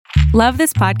Love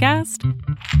this podcast?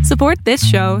 Support this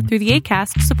show through the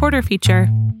Acast supporter feature.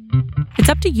 It's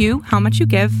up to you how much you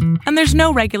give, and there's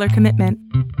no regular commitment.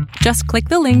 Just click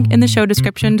the link in the show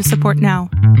description to support now.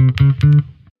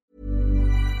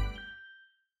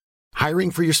 Hiring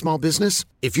for your small business?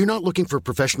 If you're not looking for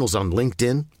professionals on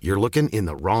LinkedIn, you're looking in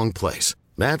the wrong place.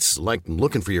 That's like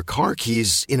looking for your car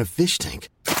keys in a fish tank.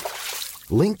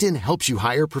 LinkedIn helps you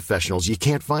hire professionals you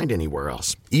can't find anywhere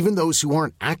else, even those who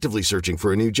aren't actively searching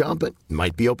for a new job but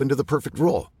might be open to the perfect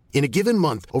role. In a given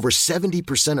month, over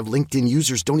 70% of LinkedIn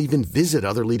users don't even visit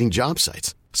other leading job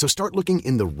sites. So start looking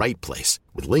in the right place.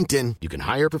 With LinkedIn, you can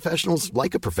hire professionals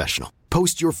like a professional.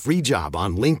 Post your free job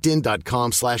on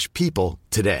linkedin.com/people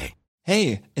today.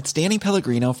 Hey, it's Danny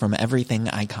Pellegrino from Everything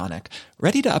Iconic.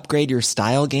 Ready to upgrade your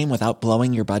style game without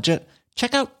blowing your budget?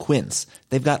 Check out Quince.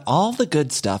 They've got all the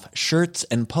good stuff, shirts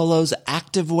and polos,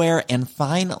 activewear, and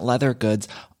fine leather goods,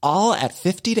 all at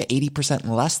 50 to 80%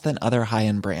 less than other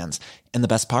high-end brands. And the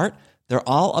best part? They're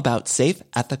all about safe,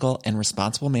 ethical, and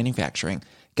responsible manufacturing.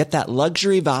 Get that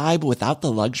luxury vibe without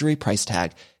the luxury price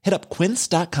tag. Hit up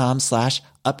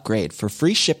quince.com/upgrade for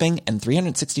free shipping and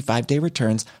 365-day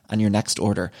returns on your next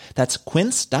order. That's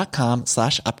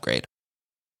quince.com/upgrade.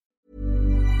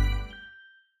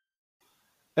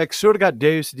 Exurgat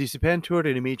Deus dissipentur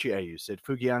inimici eius, et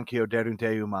fugiancio derunt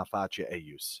eum a face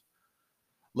eius.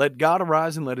 Let God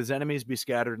arise and let his enemies be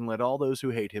scattered, and let all those who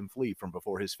hate him flee from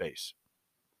before his face.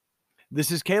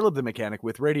 This is Caleb the Mechanic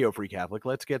with Radio Free Catholic.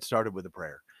 Let's get started with a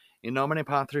prayer. In nomine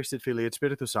Patris et Filii et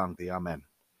Spiritus Sancti. Amen.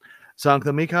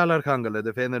 Sancta Michael Arcangelo,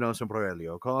 defende nos in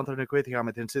proelio, contra nequitiam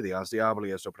et insidias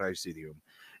diaboli est praesidium.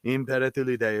 Impere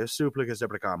tuli Deus, supplicas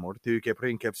deprecamur, tu que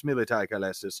princeps militae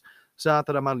calestis,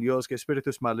 satana maliosque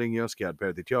spiritus malignosque ad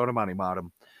perditiorum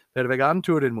animarum, per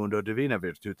vegantur in mundo divina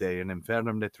virtute in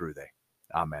infernum netrude.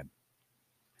 Amen.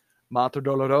 Mater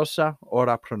Dolorosa,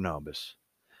 ora pro nobis.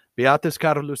 Beatus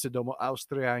Carolus et Domo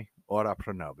Austriae, ora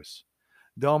pro nobis.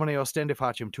 Domine ostende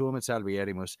facem tuum et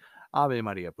salvierimus. Ave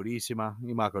Maria Purissima,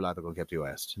 Immaculata Conceptio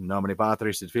est. In nomine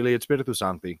Patris et Filii et Spiritus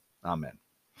Sancti. Amen.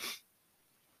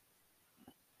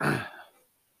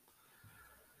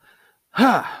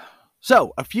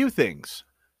 So, a few things.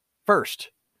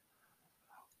 First,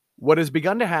 what has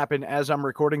begun to happen as I'm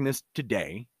recording this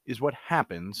today is what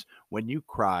happens when you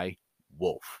cry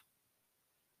wolf.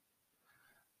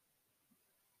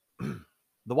 The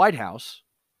White House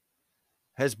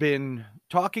has been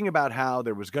talking about how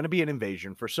there was going to be an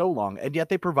invasion for so long, and yet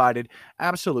they provided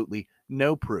absolutely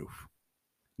no proof,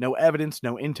 no evidence,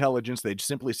 no intelligence. They just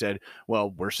simply said,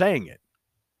 well, we're saying it.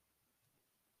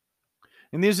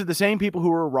 And these are the same people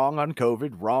who are wrong on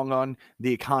COVID, wrong on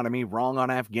the economy, wrong on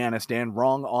Afghanistan,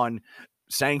 wrong on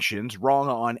sanctions, wrong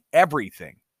on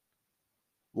everything.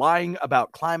 Lying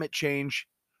about climate change,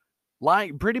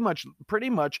 lying pretty much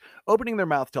opening their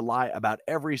mouth to lie about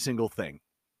every single thing.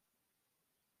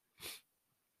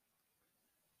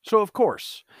 So, of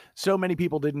course, so many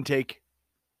people didn't take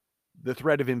the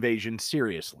threat of invasion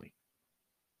seriously.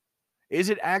 Is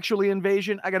it actually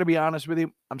invasion? I got to be honest with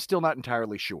you, I'm still not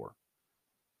entirely sure.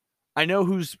 I know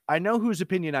whose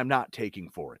opinion I'm not taking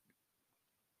for it.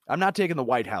 I'm not taking the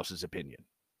White House's opinion.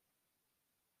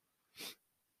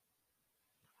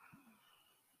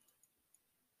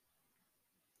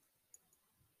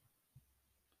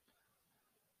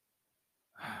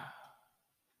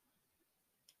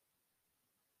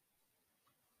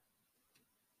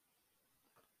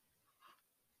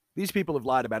 These people have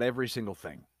lied about every single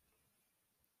thing.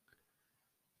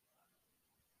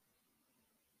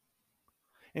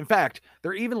 In fact,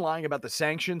 they're even lying about the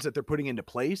sanctions that they're putting into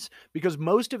place, because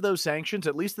most of those sanctions,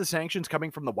 at least the sanctions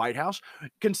coming from the White House,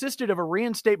 consisted of a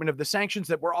reinstatement of the sanctions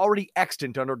that were already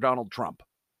extant under Donald Trump.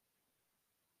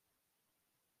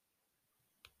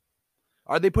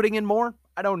 Are they putting in more?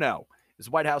 I don't know. Is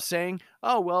the White House saying,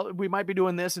 oh, well, we might be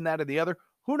doing this and that and the other?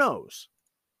 Who knows?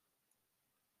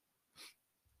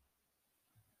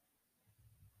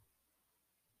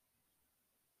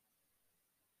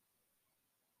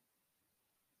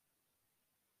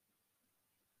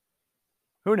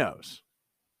 Who knows?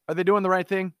 Are they doing the right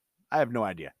thing? I have no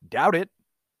idea. Doubt it.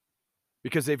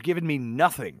 Because they've given me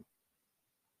nothing.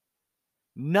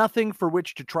 Nothing for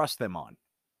which to trust them on.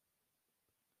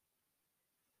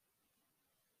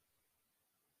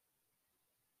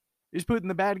 Is Putin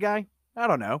the bad guy? I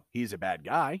don't know. He's a bad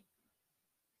guy.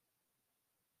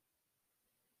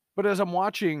 But as I'm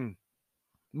watching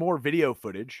more video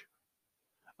footage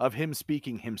of him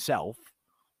speaking himself,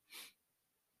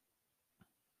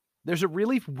 there's a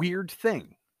really weird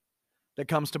thing that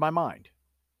comes to my mind.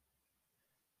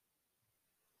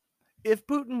 If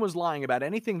Putin was lying about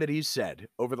anything that he's said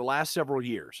over the last several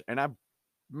years, and I'm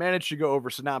managed to go over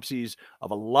synopses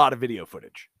of a lot of video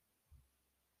footage.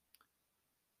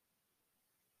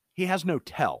 He has no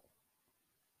tell.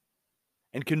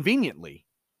 And conveniently,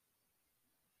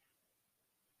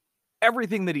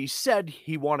 everything that he said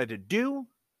he wanted to do,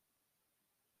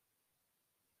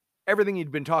 everything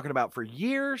he'd been talking about for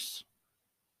years,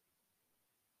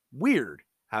 weird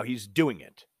how he's doing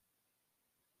it.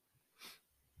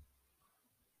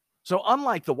 So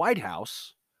unlike the White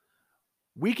House,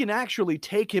 we can actually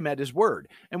take him at his word.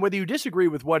 And whether you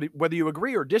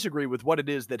agree or disagree with what it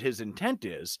is that his intent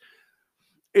is,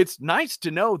 it's nice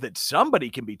to know that somebody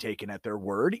can be taken at their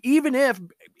word, even if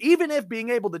being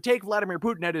able to take Vladimir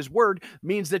Putin at his word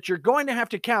means that you're going to have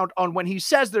to count on when he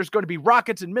says there's going to be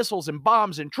rockets and missiles and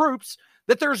bombs and troops,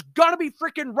 that there's going to be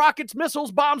freaking rockets,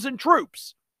 missiles, bombs, and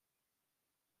troops.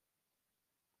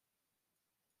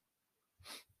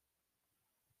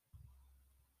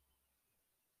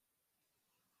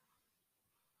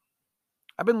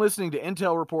 I've been listening to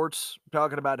intel reports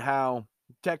talking about how,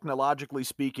 technologically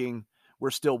speaking, we're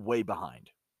still way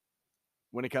behind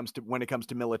when it comes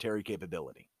to military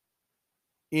capability.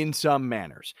 In some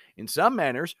manners. In some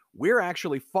manners, we're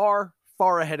actually far,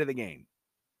 far ahead of the game.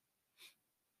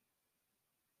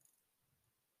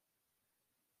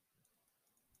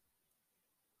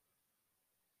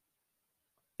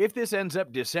 If this ends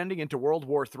up descending into World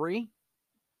War III,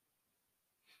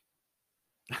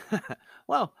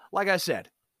 well, like I said,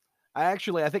 I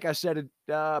think I said it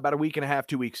about a week and a half,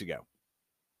 2 weeks ago,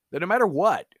 that no matter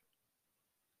what,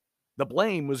 the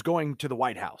blame was going to the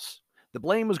White House. The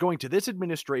blame was going to this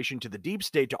administration, to the deep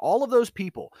state, to all of those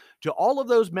people, to all of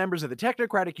those members of the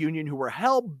Technocratic Union who were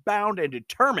hell-bound and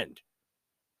determined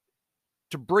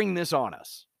to bring this on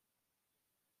us.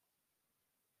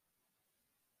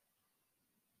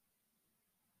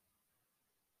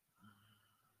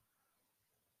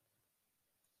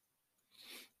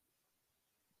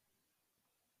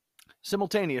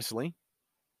 Simultaneously,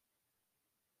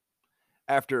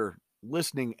 after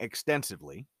listening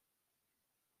extensively,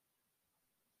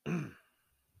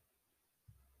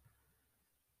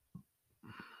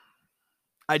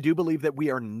 I do believe that we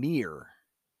are near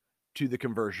to the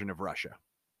conversion of Russia.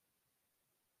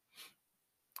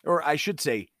 Or I should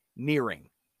say, nearing.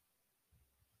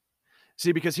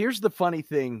 See, because here's the funny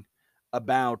thing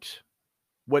about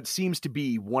what seems to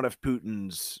be one of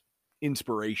Putin's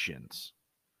inspirations.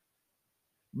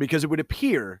 Because it would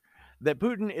appear that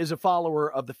Putin is a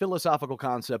follower of the philosophical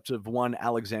concepts of one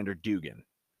Alexander Dugin.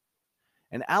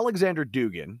 And Alexander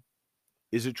Dugin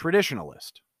is a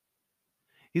traditionalist.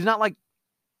 He's not like,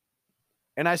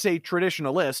 and I say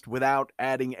traditionalist without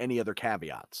adding any other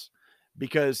caveats,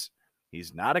 because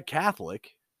he's not a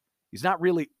Catholic. He's not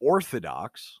really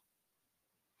Orthodox.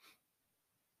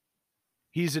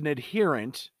 He's an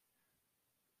adherent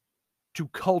to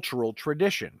cultural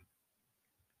tradition.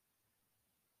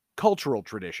 Cultural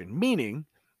tradition, meaning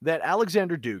that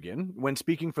Alexander Dugin, when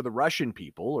speaking for the Russian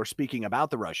people or speaking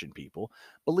about the Russian people,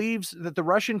 believes that the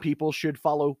Russian people should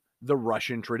follow the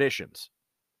Russian traditions.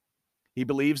 He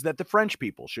believes that the French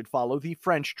people should follow the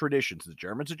French traditions. The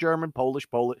Germans are German,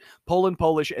 Poland,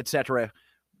 Polish, etc.,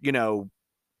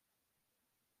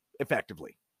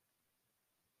 effectively.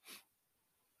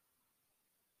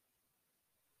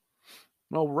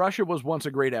 Well, Russia was once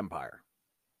a great empire.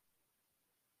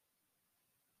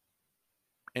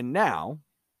 And now,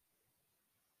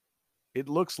 it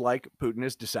looks like Putin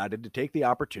has decided to take the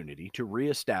opportunity to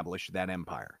reestablish that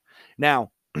empire.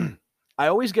 Now, I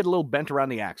always get a little bent around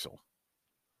the axle,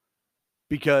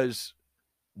 because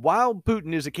while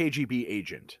Putin is a KGB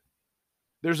agent,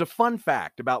 there's a fun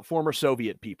fact about former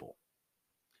Soviet people.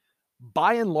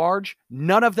 By and large,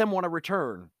 none of them want to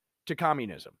return to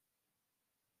communism.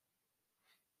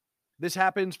 This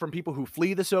happens from people who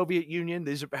flee the Soviet Union.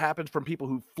 This happens from people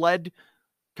who fled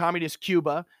communist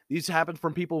Cuba. These happen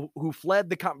from people who fled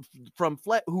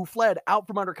out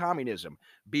from under communism,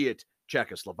 be it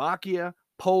Czechoslovakia,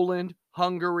 Poland,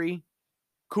 Hungary,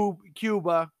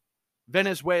 Cuba,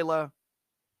 Venezuela,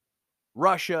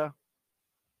 Russia.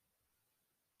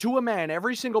 To a man,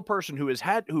 every single person who has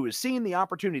seen the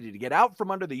opportunity to get out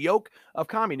from under the yoke of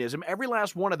communism, every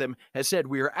last one of them has said,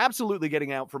 we are absolutely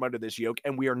getting out from under this yoke,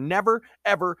 and we are never,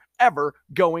 ever, ever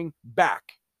going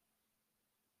back.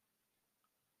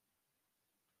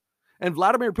 And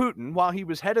Vladimir Putin, while he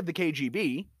was head of the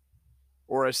KGB,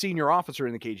 or a senior officer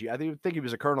in the KGB, I think he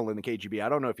was a colonel in the KGB. I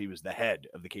don't know if he was the head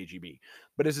of the KGB.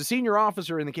 But as a senior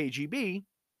officer in the KGB,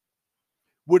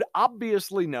 would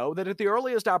obviously know that at the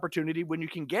earliest opportunity, when you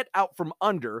can get out from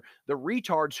under the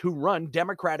retards who run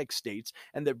democratic states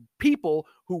and the people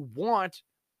who want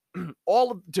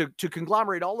to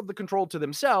conglomerate all of the control to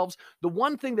themselves, the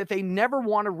one thing that they never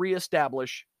want to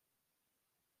reestablish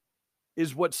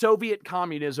is what Soviet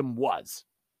communism was.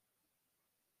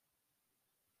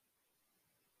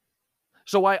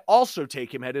 So I also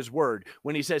take him at his word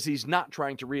when he says he's not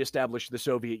trying to reestablish the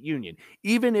Soviet Union.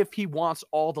 Even if he wants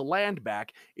all the land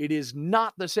back, it is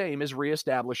not the same as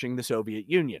reestablishing the Soviet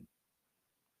Union.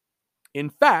 In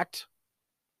fact,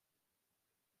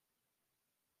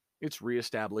 it's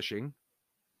reestablishing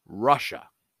Russia.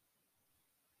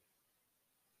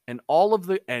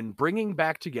 And bringing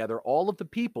back together all of the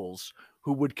peoples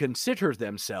who would consider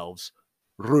themselves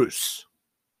Rus.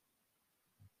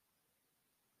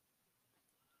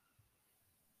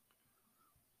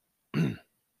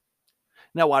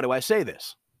 Now, why do I say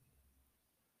this?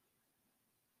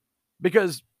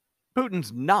 Because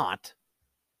Putin's not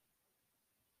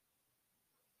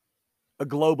a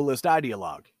globalist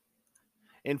ideologue.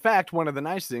 In fact, one of the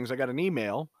nice things, I got an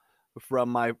email from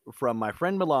my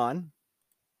friend Milan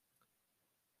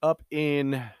up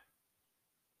in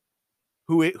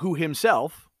who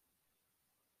himself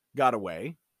got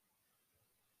away.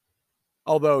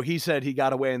 Although he said he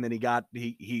got away and then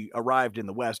he arrived in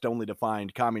the West only to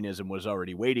find communism was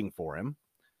already waiting for him.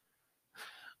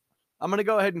 I'm going to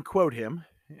go ahead and quote him,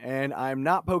 and I'm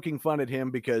not poking fun at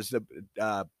him because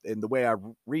in the way I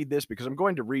read this, because I'm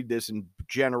going to read this in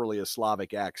generally a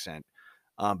Slavic accent,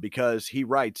 because he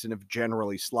writes in a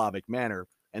generally Slavic manner.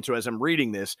 And so as I'm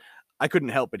reading this, I couldn't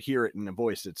help but hear it in a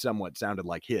voice that somewhat sounded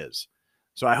like his.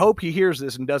 So I hope he hears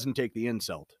this and doesn't take the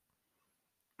insult.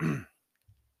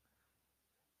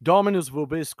 Dominus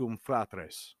vobiscum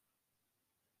fratres.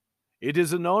 It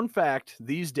is a known fact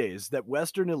these days that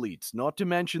Western elites, not to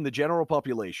mention the general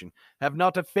population, have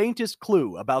not the faintest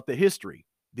clue about the history,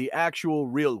 the actual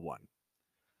real one.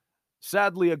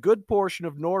 Sadly, a good portion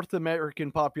of North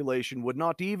American population would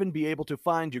not even be able to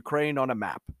find Ukraine on a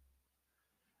map.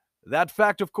 That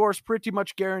fact, of course, pretty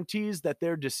much guarantees that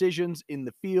their decisions in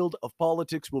the field of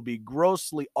politics will be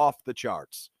grossly off the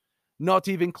charts, not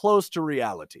even close to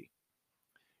reality.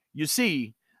 You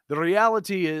see, the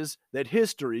reality is that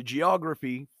history,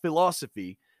 geography,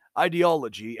 philosophy,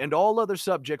 ideology, and all other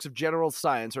subjects of general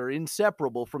science are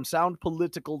inseparable from sound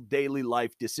political daily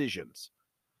life decisions.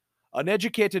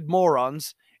 Uneducated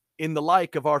morons in the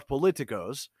like of our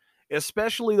politicos,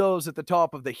 especially those at the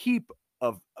top of that heap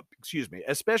of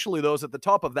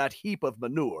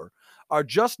manure, are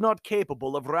just not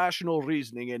capable of rational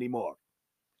reasoning anymore.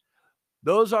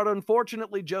 Those are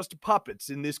unfortunately just puppets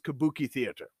in this kabuki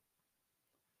theater.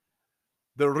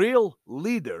 The real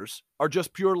leaders are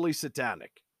just purely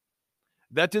satanic.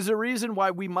 That is a reason why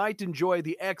we might enjoy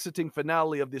the exiting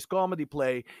finale of this comedy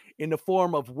play in the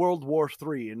form of World War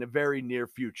III in the very near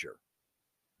future.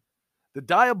 The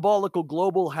diabolical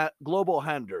global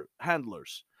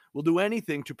handlers will do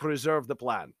anything to preserve the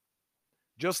plan,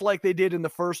 just like they did in the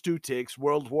first two takes,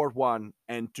 World War I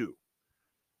and II.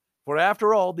 For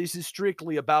after all, this is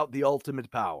strictly about the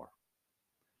ultimate power.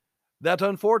 That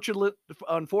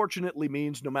unfortunately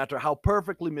means no matter how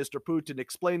perfectly Mr. Putin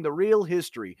explained the real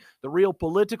history, the real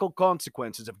political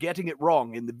consequences of getting it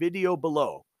wrong in the video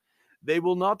below, they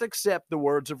will not accept the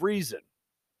words of reason.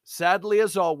 Sadly,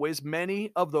 as always,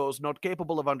 many of those not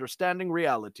capable of understanding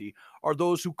reality are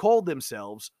those who call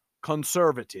themselves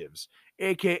conservatives,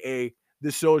 aka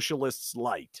the socialists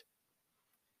light.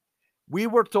 We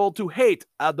were told to hate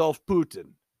Adolf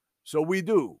Putin, so we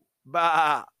do.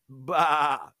 Bah,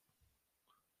 bah.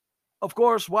 Of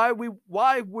course, why we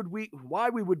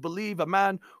would believe a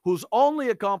man whose only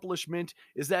accomplishment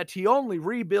is that he only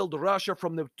rebuilt Russia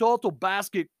from the total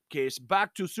basket case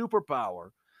back to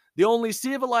superpower, the only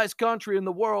civilized country in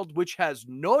the world which has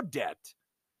no debt,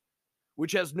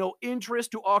 which has no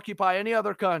interest to occupy any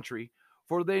other country,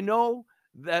 for they know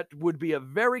that would be a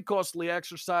very costly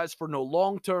exercise for no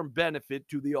long-term benefit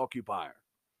to the occupier.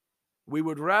 We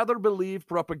would rather believe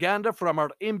propaganda from our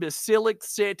imbecilic,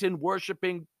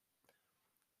 Satan-worshipping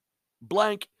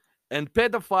blank and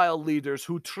pedophile leaders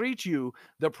who treat you,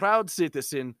 the proud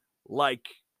citizen, like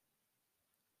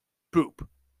poop.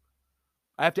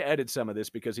 I have to edit some of this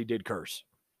because he did curse.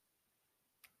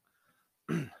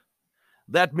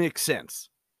 That makes sense.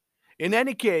 In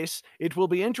any case, it will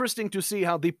be interesting to see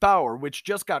how the power, which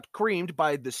just got creamed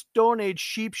by the Stone Age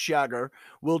sheepshagger,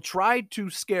 will try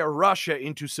to scare Russia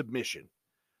into submission.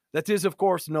 That is, of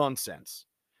course, nonsense.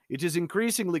 It is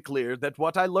increasingly clear that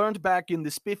what I learned back in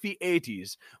the spiffy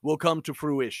 80s will come to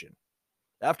fruition.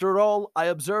 After all, I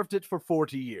observed it for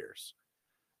 40 years.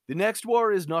 The next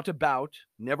war is not about,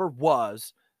 never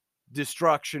was,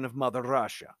 destruction of Mother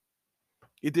Russia.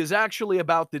 It is actually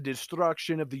about the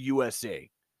destruction of the USA.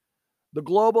 The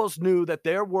globals knew that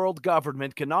their world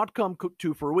government cannot come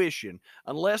to fruition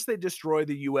unless they destroy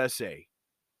the USA.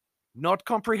 Not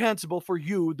comprehensible for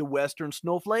you, the Western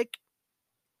snowflake?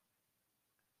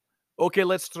 Okay,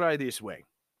 let's try this way.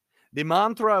 The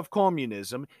mantra of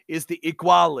communism is the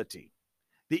equality,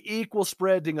 the equal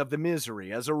spreading of the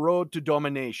misery as a road to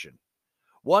domination.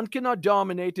 One cannot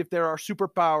dominate if there are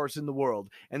superpowers in the world,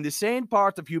 and the sane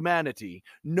part of humanity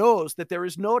knows that there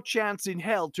is no chance in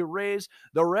hell to raise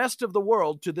the rest of the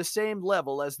world to the same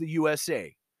level as the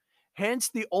USA. Hence,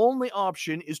 the only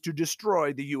option is to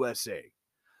destroy the USA.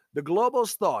 The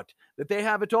globals thought that they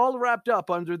have it all wrapped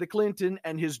up under the Clinton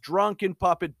and his drunken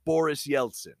puppet Boris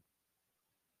Yeltsin.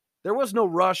 There was no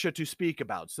Russia to speak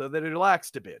about, so they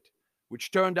relaxed a bit,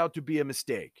 which turned out to be a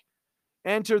mistake.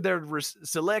 Enter their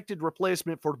selected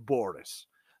replacement for Boris,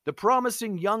 the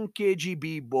promising young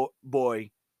KGB boy,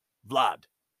 Vlad.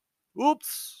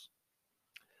 Oops.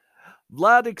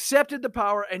 Vlad accepted the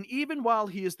power, and even while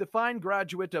he is the fine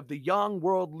graduate of the young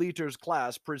world leaders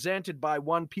class presented by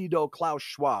one pedo Klaus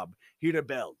Schwab, he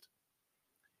rebelled.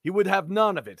 He would have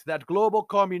none of it, that global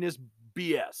communist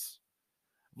BS.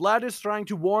 Vlad is trying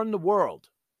to warn the world.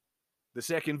 The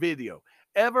second video.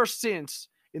 Ever since,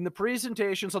 in the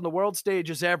presentations on the world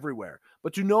stages everywhere,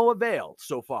 but to no avail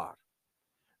so far.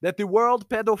 That the world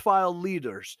pedophile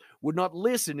leaders would not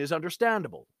listen is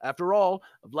understandable. After all,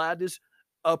 Vlad is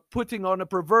putting on a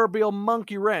proverbial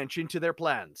monkey wrench into their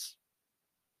plans.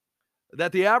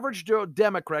 That the average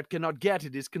Democrat cannot get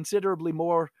it is considerably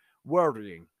more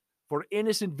worrying, for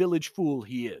innocent village fool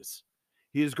he is.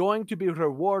 He is going to be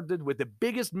rewarded with the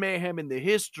biggest mayhem in the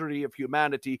history of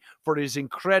humanity for his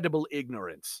incredible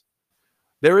ignorance.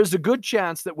 There is a good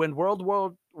chance that when World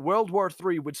War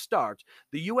III would start,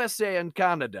 the USA and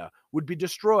Canada would be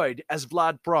destroyed as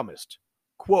Vlad promised.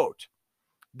 Quote,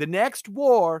 "The next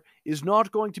war is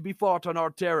not going to be fought on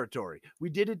our territory. We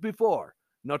did it before.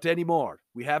 Not anymore.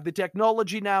 We have the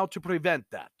technology now to prevent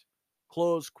that."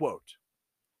 Close quote.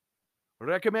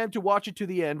 Recommend to watch it to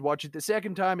the end, watch it the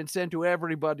second time, and send to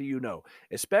everybody you know,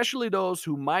 especially those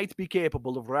who might be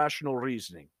capable of rational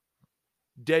reasoning.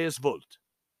 Deus Vult.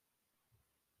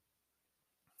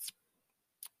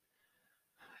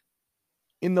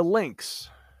 In the links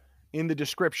in the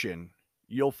description,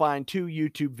 you'll find two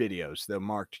YouTube videos. They're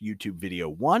marked YouTube Video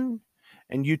 1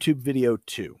 and YouTube Video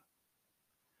 2.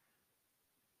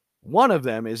 One of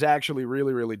them is actually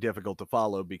really, really difficult to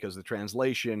follow because the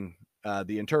translation,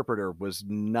 the interpreter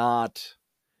wasn't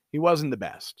the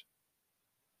best.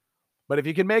 But if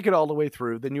you can make it all the way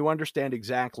through, then you understand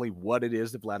exactly what it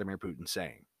is that Vladimir Putin's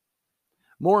saying.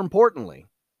 More importantly,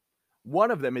 one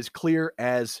of them is clear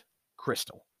as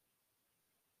crystal.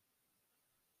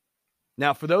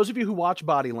 Now, for those of you who watch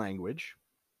Body Language,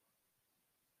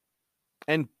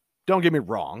 and don't get me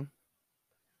wrong,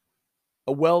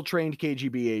 a well-trained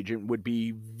KGB agent would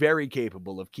be very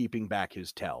capable of keeping back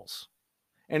his tells.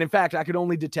 And in fact, I could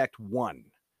only detect one.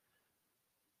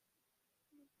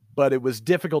 But it was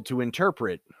difficult to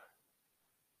interpret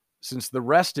since the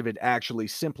rest of it actually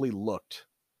simply looked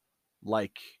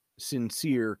like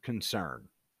sincere concern.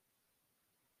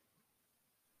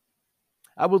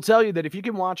 I will tell you that if you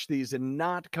can watch these and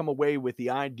not come away with the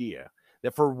idea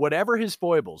that for whatever his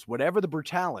foibles, whatever the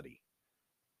brutality,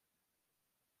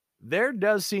 there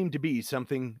does seem to be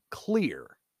something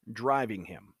clear driving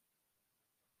him.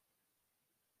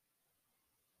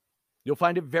 You'll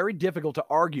find it very difficult to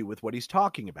argue with what he's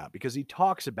talking about because he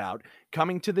talks about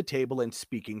coming to the table and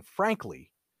speaking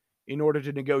frankly in order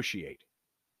to negotiate.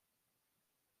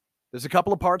 There's a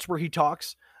couple of parts where he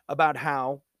talks about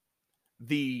how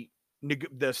the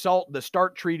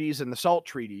START treaties and the SALT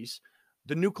treaties,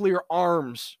 the nuclear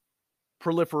arms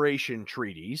proliferation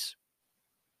treaties,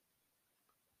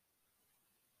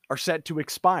 are set to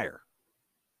expire.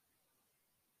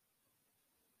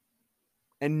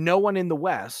 And no one in the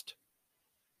West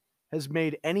has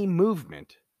made any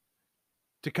movement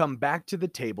to come back to the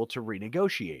table to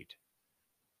renegotiate,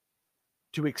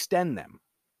 to extend them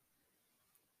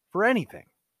for anything.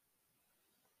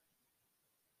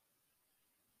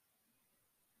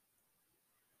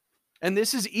 And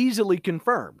this is easily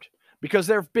confirmed because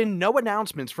there have been no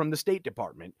announcements from the State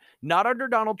Department, not under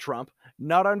Donald Trump,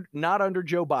 not under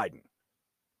Joe Biden,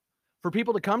 for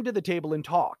people to come to the table and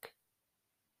talk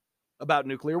about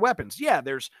nuclear weapons. Yeah,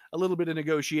 there's a little bit of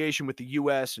negotiation with the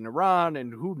US and Iran,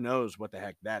 and who knows what the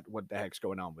heck's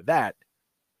going on with that.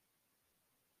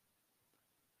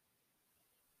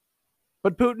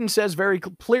 But Putin says very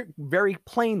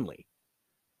plainly,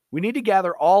 we need to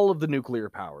gather all of the nuclear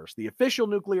powers, the official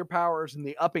nuclear powers and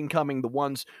the up and coming, the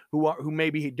ones who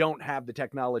maybe don't have the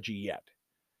technology yet.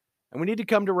 And we need to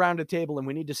come to around a table and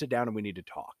we need to sit down and we need to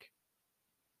talk.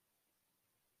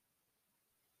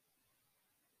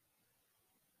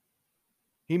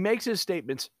 He makes his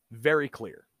statements very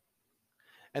clear.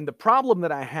 And the problem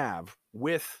that I have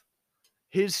with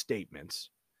his statements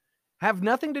have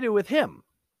nothing to do with him.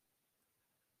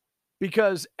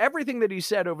 Because everything that he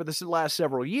said over the last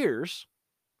several years,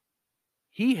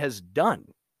 he has done.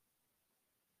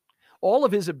 All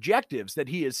of his objectives that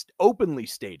he has openly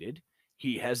stated,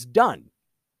 he has done.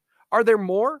 Are there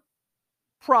more?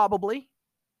 Probably.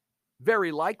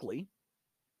 Very likely.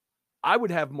 I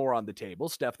would have more on the table,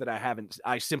 stuff that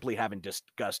I simply haven't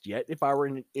discussed yet if I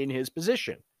were in his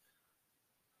position.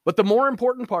 But the more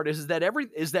important part is that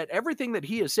everything that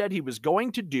he has said he was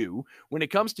going to do when it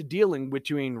comes to dealing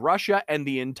between Russia and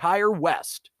the entire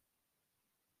West,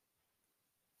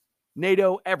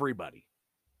 NATO, everybody,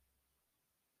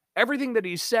 everything that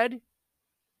he said,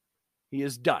 he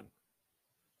has done.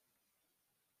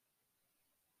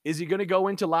 Is he going to go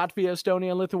into Latvia, Estonia,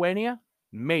 and Lithuania?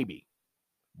 Maybe.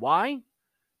 Why?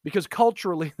 Because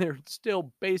culturally, they're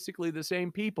still basically the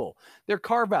same people. They're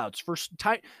carve-outs for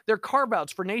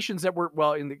nations that were,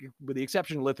 well, with the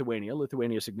exception of Lithuania.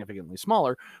 Lithuania is significantly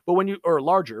smaller,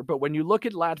 larger. But when you look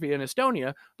at Latvia and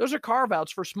Estonia, those are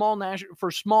carve-outs for small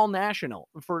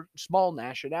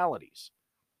nationalities.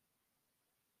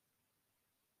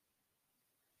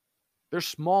 They're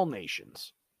small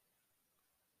nations.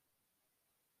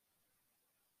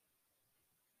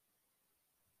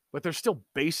 But they're still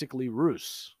basically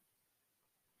Rus.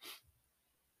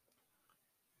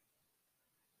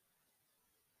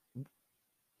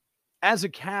 As a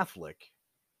Catholic,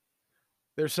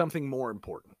 there's something more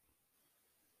important.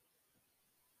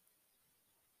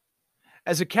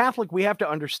 As a Catholic, we have to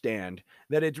understand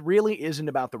that it really isn't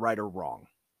about the right or wrong.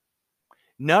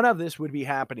 None of this would be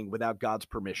happening without God's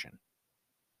permission.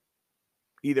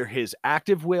 Either his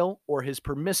active will or his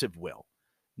permissive will.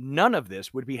 None of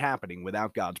this would be happening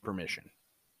without God's permission.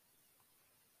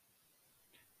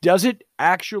 Does it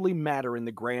actually matter in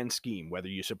the grand scheme whether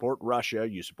you support Russia,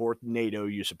 you support NATO,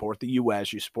 you support the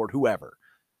U.S., you support whoever?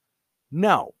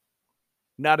 No,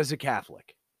 not as a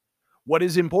Catholic. What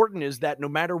is important is that no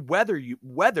matter whether you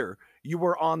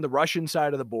were on the Russian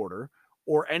side of the border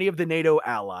or any of the NATO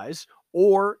allies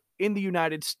or in the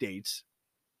United States,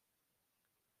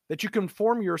 that you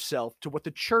conform yourself to what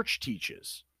the church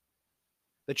teaches.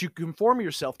 That you conform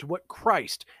yourself to what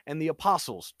Christ and the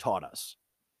apostles taught us.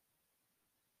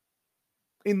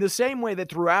 In the same way that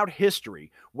throughout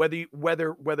history,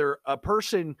 whether a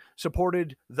person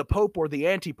supported the Pope or the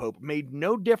anti-Pope made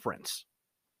no difference.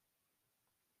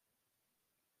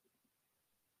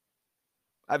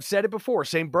 I've said it before,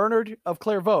 St. Bernard of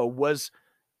Clairvaux was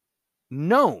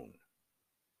known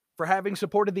for having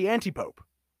supported the anti-Pope.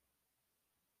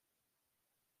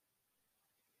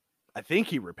 I think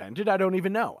he repented. I don't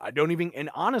even know. And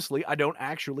honestly, I don't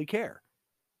actually care.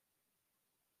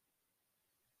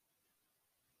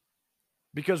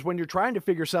 Because when you're trying to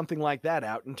figure something like that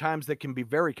out in times that can be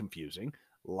very confusing,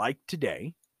 like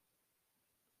today,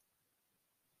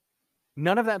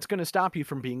 none of that's going to stop you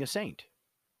from being a saint.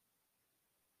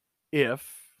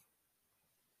 If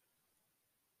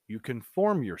you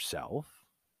conform yourself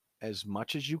as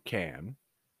much as you can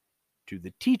to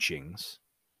the teachings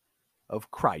of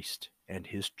Christ and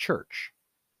his church.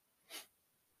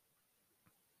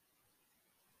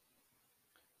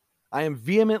 I am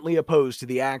vehemently opposed to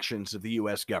the actions of the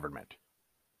U.S. government.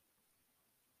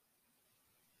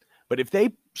 But if they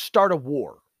start a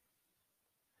war,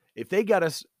 if they got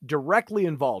us directly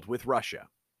involved with Russia,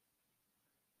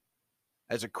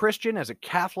 as a Christian, as a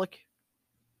Catholic,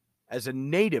 as a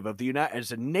native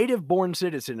born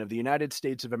citizen of the United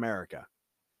States of America,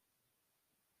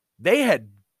 they had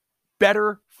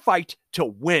better fight to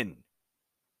win.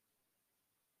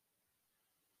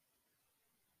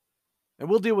 And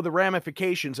we'll deal with the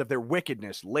ramifications of their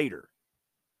wickedness later.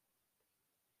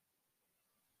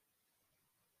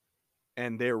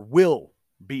 And there will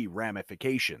be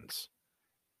ramifications,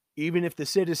 even if the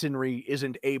citizenry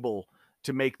isn't able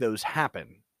to make those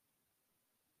happen.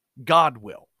 God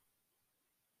will.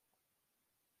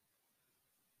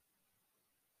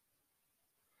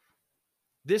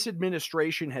 This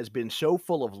administration has been so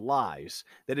full of lies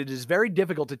that it is very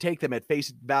difficult to take them at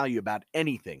face value about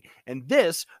anything. And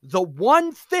this, the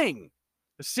one thing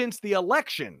since the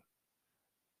election,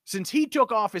 since he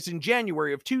took office in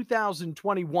January of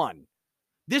 2021,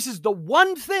 this is the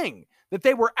one thing that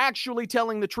they were actually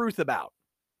telling the truth about.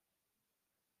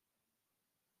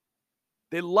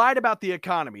 They lied about the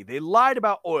economy. They lied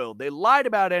about oil. They lied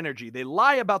about energy. They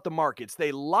lie about the markets.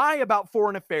 They lie about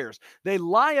foreign affairs. They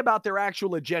lie about their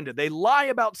actual agenda. They lie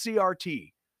about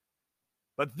CRT.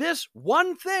 But this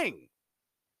one thing,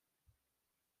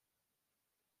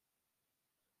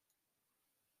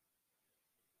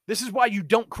 this is why you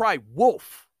don't cry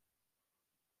wolf.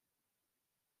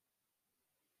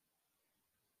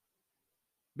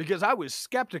 Because I was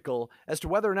skeptical as to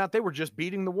whether or not they were just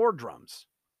beating the war drums.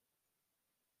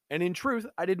 And in truth,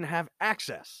 I didn't have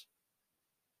access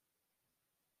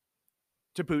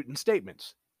to Putin's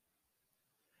statements.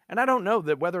 And I don't know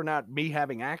that whether or not me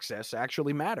having access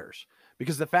actually matters.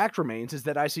 Because the fact remains is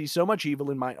that I see so much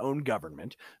evil in my own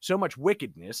government, so much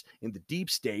wickedness in the deep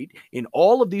state, in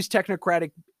all of these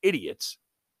technocratic idiots,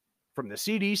 from the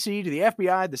CDC to the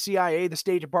FBI, the CIA, the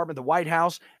State Department, the White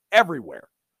House, everywhere.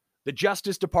 The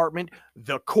Justice Department,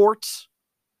 the courts,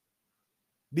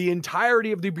 the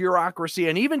entirety of the bureaucracy,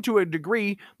 and even to a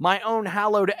degree, my own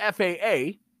hallowed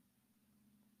FAA.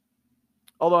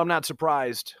 Although I'm not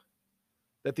surprised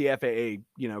that the FAA,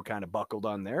 kind of buckled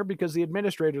on there, because the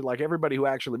administrators, like everybody who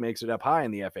actually makes it up high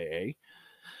in the FAA,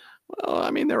 well,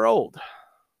 I mean, they're old.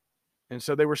 And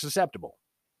so they were susceptible.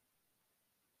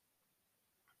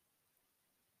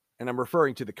 And I'm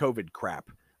referring to the COVID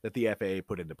crap that the FAA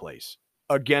put into place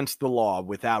against the law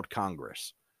without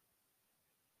Congress.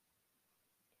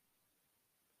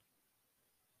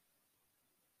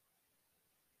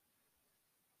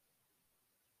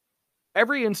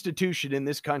 Every institution in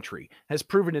this country has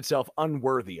proven itself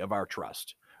unworthy of our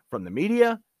trust, from the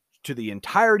media to the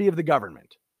entirety of the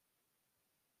government.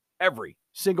 Every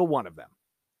single one of them.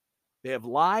 They have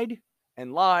lied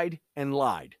and lied and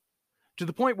lied, to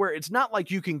the point where it's not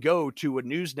like you can go to a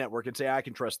news network and say, I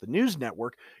can trust the news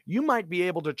network. You might be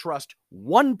able to trust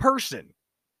one person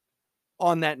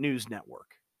on that news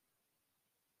network.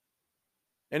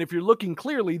 And if you're looking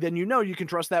clearly, then you can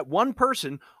trust that one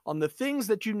person on the things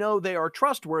that they are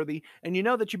trustworthy, and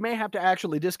that you may have to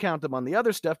actually discount them on the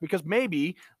other stuff, because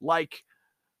maybe, like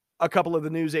a couple of the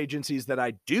news agencies that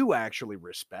I do actually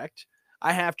respect,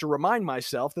 I have to remind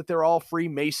myself that they're all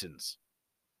Freemasons.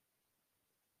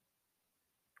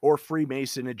 Or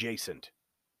Freemason adjacent.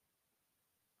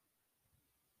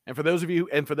 And for those of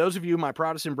you, my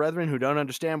Protestant brethren, who don't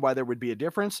understand why there would be a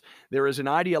difference, there is an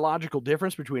ideological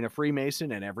difference between a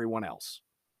Freemason and everyone else.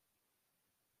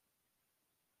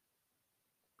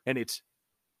 And it's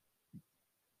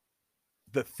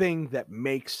the thing that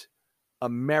makes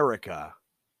America,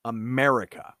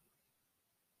 America.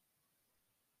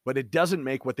 But it doesn't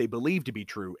make what they believe to be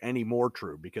true any more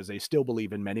true, because they still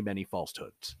believe in many, many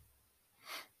falsehoods.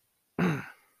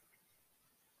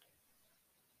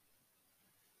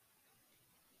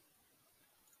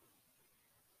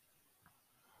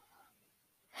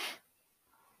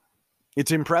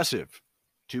 It's impressive,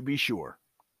 to be sure.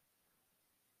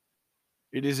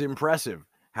 It is impressive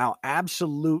how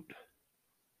absolute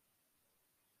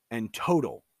and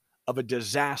total of a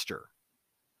disaster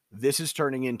this is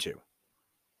turning into.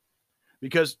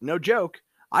 Because, no joke,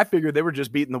 I figured they were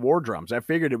just beating the war drums. I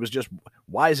figured it was just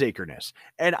wiseacreness.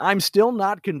 And I'm still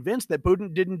not convinced that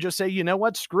Putin didn't just say, you know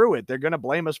what, screw it. They're going to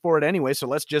blame us for it anyway, so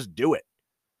let's just do it.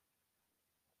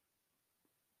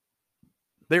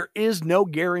 There is no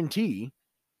guarantee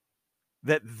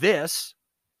that this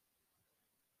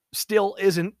still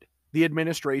isn't the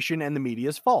administration and the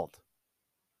media's fault.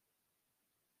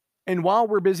 And while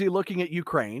we're busy looking at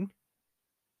Ukraine,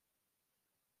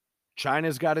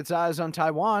 China's got its eyes on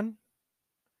Taiwan.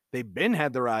 They've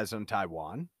had their eyes on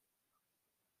Taiwan.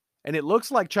 And it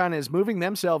looks like China is moving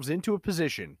themselves into a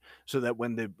position so that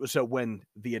when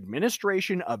the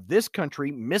administration of this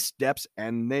country missteps,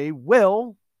 and they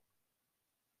will,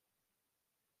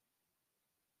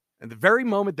 at the very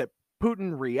moment that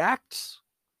Putin reacts,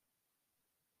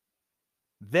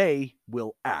 they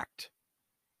will act.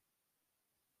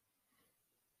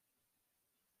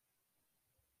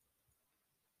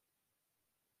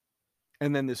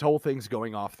 And then this whole thing's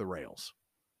going off the rails.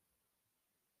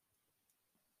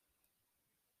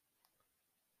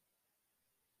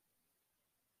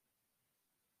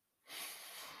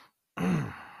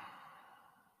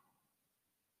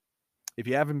 If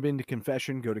you haven't been to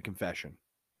confession, go to confession.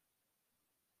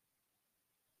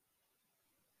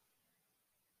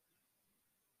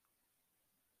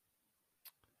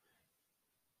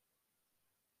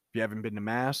 If you haven't been to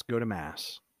Mass, go to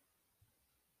Mass.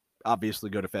 Obviously,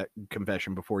 go to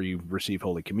confession before you receive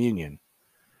Holy Communion.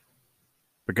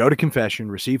 But go to confession,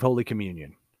 receive Holy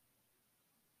Communion.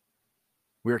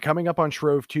 We are coming up on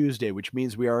Shrove Tuesday, which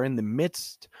means we are in the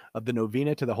midst of the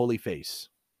novena to the Holy Face.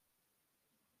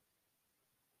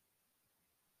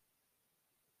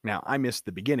 Now, I missed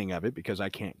the beginning of it because I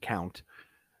can't count.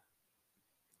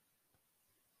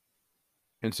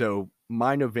 And so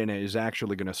my novena is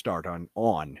actually going to start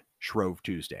on Shrove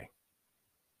Tuesday.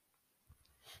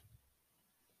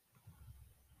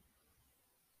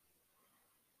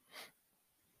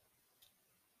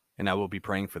 And I will be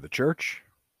praying for the church.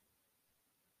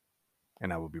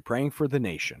 And I will be praying for the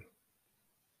nation.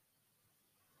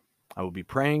 I will be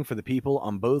praying for the people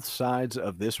on both sides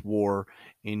of this war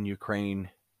in Ukraine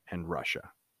and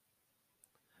Russia.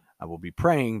 I will be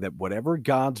praying that whatever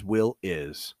God's will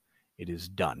is, it is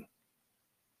done.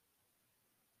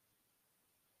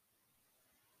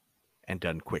 And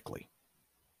done quickly.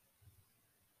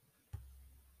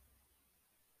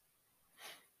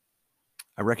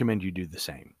 I recommend you do the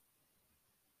same.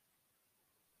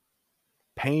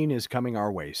 Pain is coming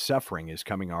our way. Suffering is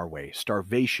coming our way.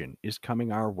 Starvation is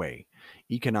coming our way.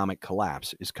 Economic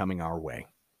collapse is coming our way.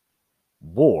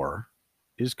 War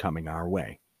is coming our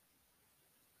way.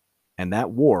 And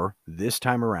that war, this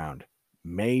time around,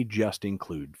 may just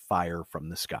include fire from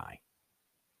the sky.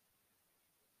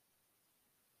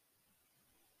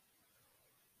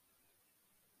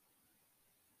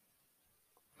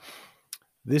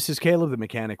 This is Caleb the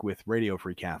Mechanic with Radio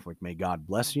Free Catholic. May God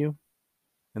bless you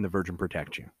and the Virgin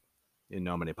protect you. In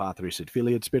nomine Patris et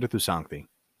Filii et Spiritus Sancti.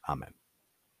 Amen.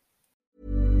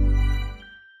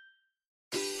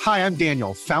 Hi, I'm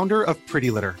Daniel, founder of Pretty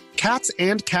Litter. Cats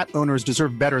and cat owners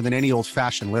deserve better than any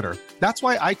old-fashioned litter. That's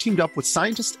why I teamed up with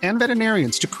scientists and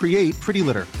veterinarians to create Pretty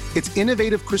Litter. Its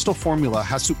innovative crystal formula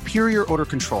has superior odor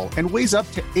control and weighs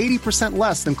up to 80%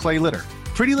 less than clay litter.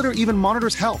 Pretty Litter even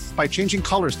monitors health by changing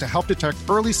colors to help detect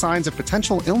early signs of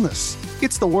potential illness.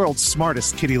 It's the world's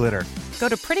smartest kitty litter. Go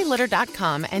to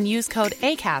prettylitter.com and use code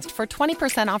ACAST for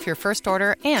 20% off your first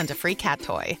order and a free cat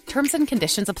toy. Terms and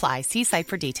conditions apply. See site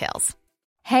for details.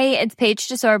 Hey, it's Paige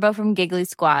DeSorbo from Giggly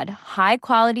Squad. High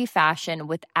quality fashion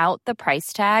without the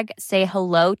price tag. Say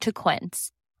hello to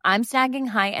Quince. I'm snagging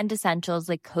high-end essentials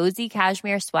like cozy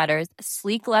cashmere sweaters,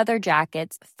 sleek leather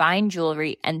jackets, fine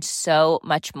jewelry, and so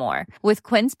much more. With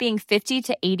Quince being 50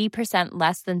 to 80%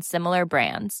 less than similar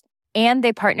brands. And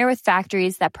they partner with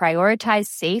factories that prioritize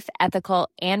safe, ethical,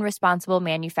 and responsible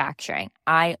manufacturing.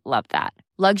 I love that.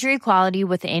 Luxury quality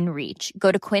within reach.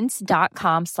 Go to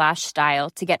quince.com/style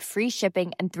to get free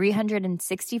shipping and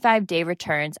 365-day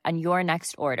returns on your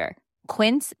next order.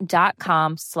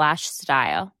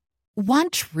 Quince.com/style.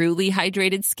 Want truly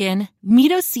hydrated skin?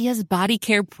 Meet Osea's Body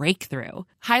Care Breakthrough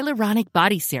Hyaluronic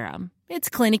Body Serum. It's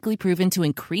clinically proven to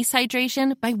increase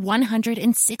hydration by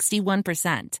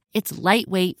 161%. It's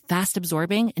lightweight,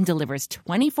 fast-absorbing, and delivers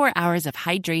 24 hours of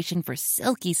hydration for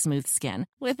silky smooth skin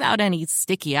without any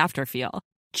sticky afterfeel.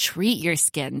 Treat your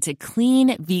skin to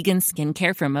clean, vegan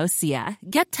skincare from Osea.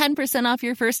 Get 10% off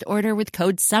your first order with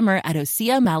code SUMMER at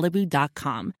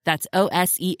OseaMalibu.com. That's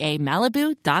OSEA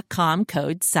Malibu.com,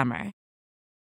 code SUMMER.